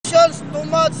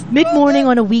Mid-morning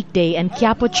on a weekday, and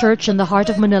Quiapo Church in the heart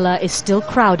of Manila is still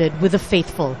crowded with the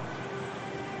faithful.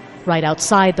 Right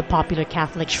outside the popular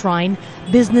Catholic shrine,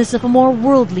 business of a more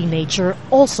worldly nature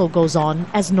also goes on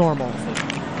as normal.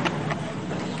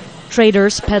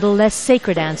 Traders peddle less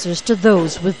sacred answers to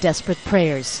those with desperate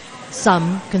prayers.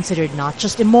 Some considered not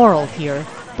just immoral here,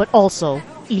 but also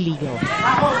illegal.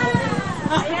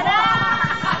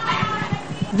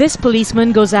 This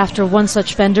policeman goes after one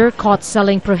such vendor caught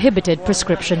selling prohibited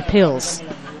prescription pills.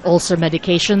 Ulcer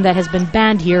medication that has been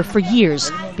banned here for years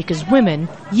because women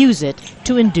use it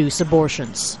to induce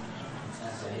abortions.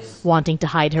 Wanting to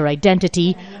hide her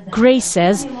identity, Grace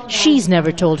says she's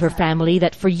never told her family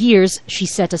that for years she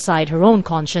set aside her own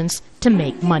conscience to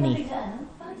make money.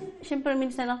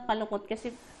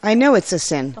 I know it's a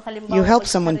sin. You help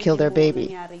someone kill their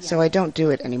baby, so I don't do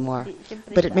it anymore.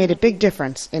 But it made a big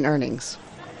difference in earnings.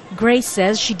 Grace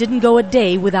says she didn't go a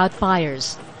day without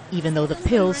buyers, even though the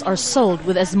pills are sold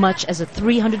with as much as a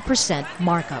 300%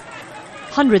 markup.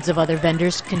 Hundreds of other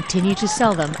vendors continue to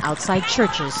sell them outside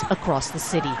churches across the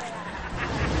city.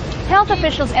 Health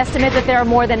officials estimate that there are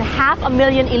more than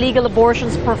 500,000 illegal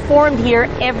abortions performed here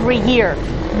every year,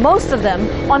 most of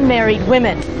them on married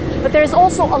women. But there's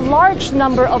also a large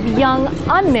number of young,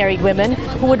 unmarried women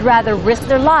who would rather risk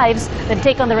their lives than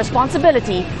take on the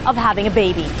responsibility of having a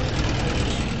baby.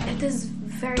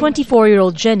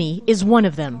 24-year-old Jenny is one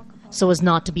of them. So as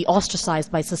not to be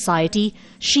ostracized by society,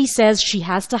 she says she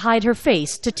has to hide her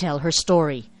face to tell her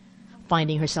story.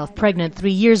 Finding herself pregnant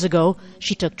 3 years ago,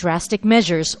 she took drastic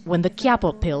measures when the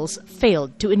Quiapo pills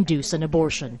failed to induce an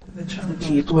abortion.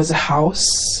 It was a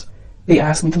house. They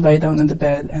asked me to lie down on the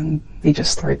bed and they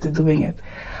just started doing it.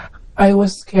 I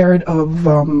was scared of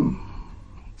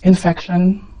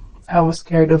infection. I was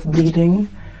scared of bleeding.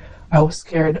 I was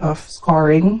scared of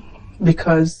scarring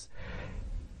because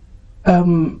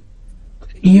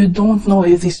you don't know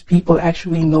if these people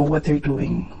actually know what they're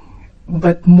doing.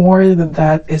 But more than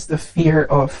that is the fear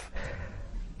of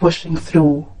pushing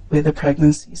through with the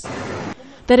pregnancies.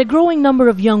 That a growing number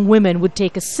of young women would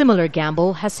take a similar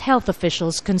gamble has health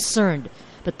officials concerned,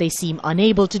 but they seem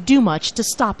unable to do much to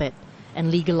stop it. And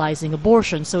legalizing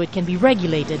abortion so it can be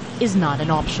regulated is not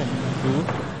an option.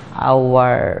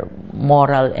 Our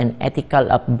moral and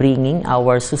ethical upbringing,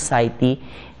 our society,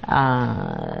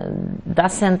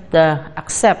 doesn't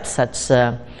accept such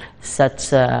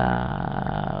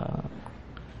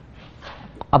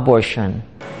abortion.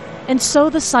 And so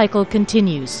the cycle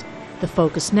continues. The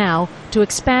focus now to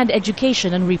expand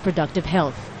education and reproductive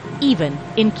health, even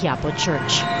in Quiapo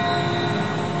Church.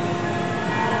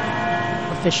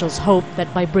 Officials hope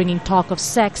that by bringing talk of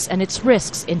sex and its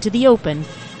risks into the open,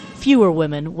 fewer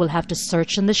women will have to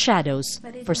search in the shadows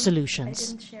for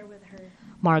solutions.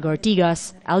 Marga,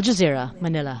 Ortigas, Jazeera,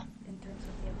 Manila.